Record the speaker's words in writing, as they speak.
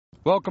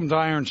Welcome to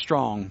Iron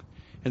Strong.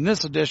 In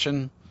this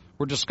edition,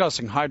 we're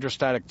discussing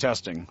hydrostatic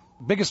testing.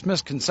 Biggest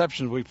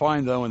misconceptions we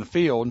find, though, in the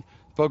field,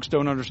 folks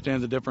don't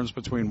understand the difference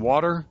between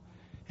water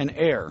and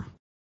air.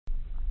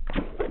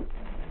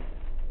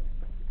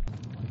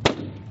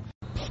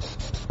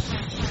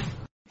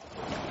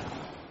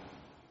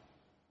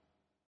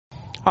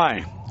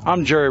 Hi,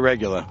 I'm Jerry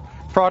Regula,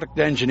 product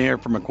engineer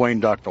for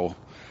McQueen Ductile.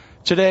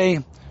 Today,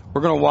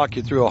 we're going to walk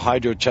you through a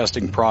hydro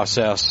testing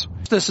process.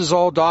 This is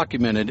all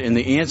documented in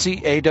the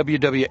ANSI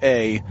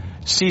AWWA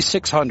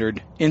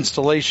C600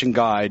 installation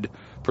guide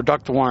for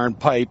ductile iron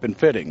pipe and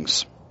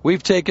fittings.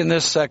 We've taken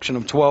this section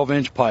of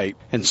 12-inch pipe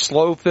and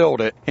slow filled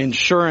it,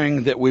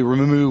 ensuring that we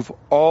remove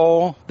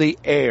all the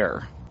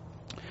air.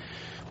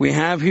 We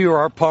have here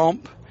our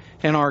pump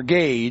and our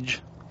gauge,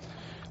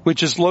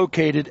 which is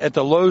located at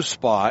the low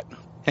spot,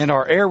 and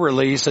our air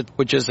release,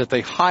 which is at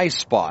the high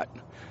spot.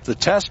 The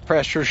test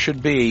pressure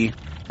should be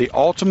the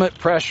ultimate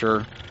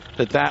pressure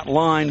that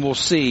line will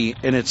see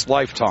in its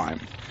lifetime.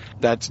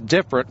 That's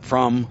different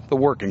from the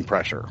working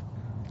pressure.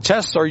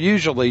 Tests are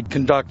usually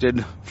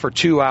conducted for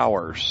 2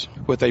 hours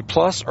with a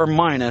plus or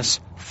minus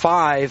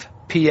 5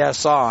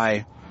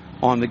 psi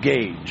on the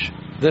gauge.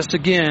 This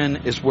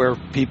again is where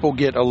people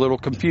get a little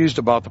confused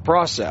about the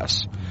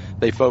process.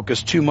 They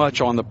focus too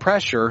much on the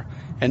pressure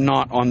and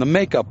not on the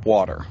makeup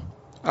water.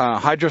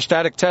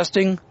 Hydrostatic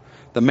testing,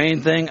 the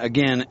main thing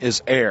again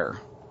is air.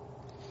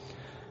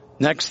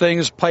 Next thing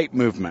is pipe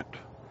movement.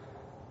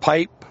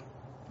 Pipe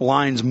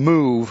lines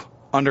move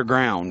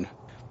underground.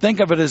 Think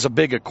of it as a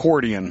big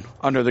accordion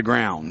under the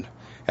ground.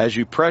 As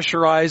you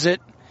pressurize it,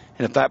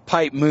 and if that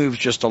pipe moves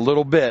just a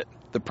little bit,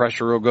 the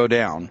pressure will go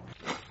down.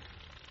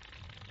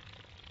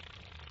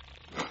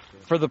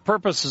 For the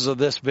purposes of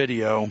this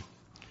video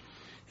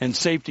and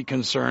safety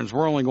concerns,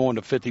 we're only going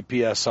to 50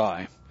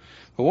 psi.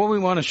 But what we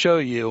want to show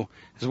you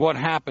is what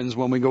happens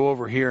when we go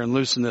over here and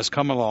loosen this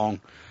come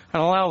along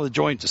and allow the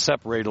joint to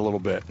separate a little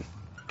bit.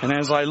 And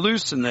as I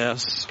loosen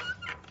this,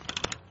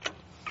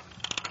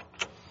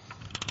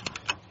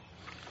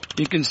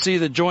 you can see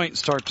the joint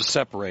start to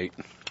separate.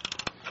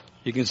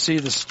 You can see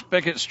the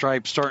spigot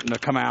stripe starting to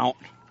come out.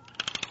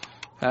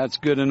 That's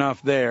good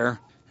enough there.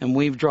 And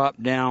we've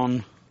dropped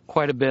down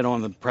quite a bit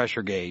on the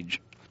pressure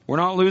gauge. We're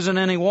not losing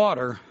any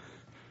water.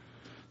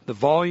 The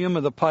volume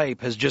of the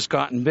pipe has just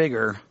gotten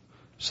bigger,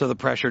 so the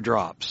pressure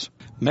drops.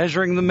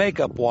 Measuring the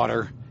makeup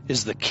water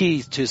is the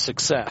key to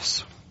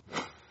success.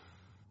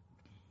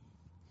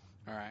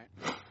 All right.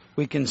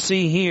 We can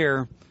see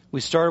here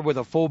we started with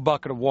a full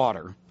bucket of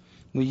water.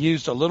 We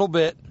used a little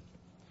bit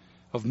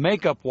of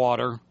makeup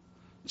water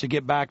to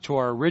get back to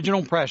our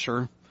original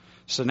pressure.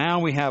 So now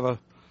we have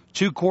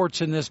 2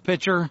 quarts in this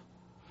pitcher,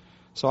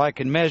 so I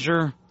can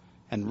measure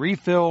and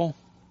refill.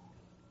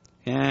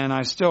 And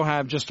I still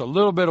have just a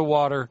little bit of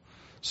water,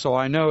 so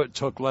I know it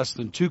took less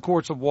than 2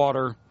 quarts of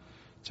water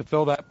to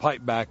fill that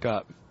pipe back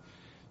up.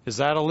 Is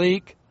that a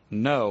leak?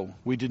 No,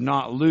 we did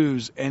not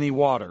lose any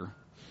water.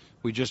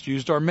 We just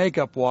used our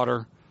makeup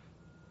water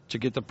to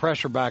get the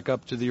pressure back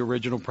up to the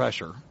original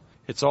pressure.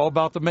 It's all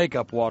about the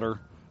makeup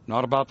water,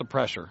 not about the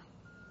pressure.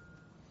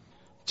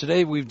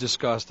 Today we've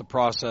discussed the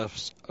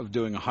process of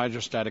doing a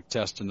hydrostatic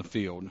test in the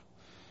field.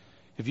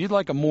 If you'd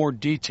like a more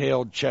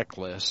detailed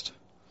checklist,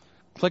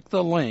 click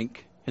the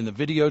link in the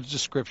video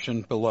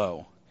description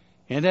below.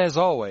 And as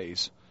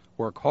always,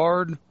 work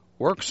hard,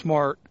 work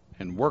smart,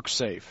 and work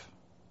safe.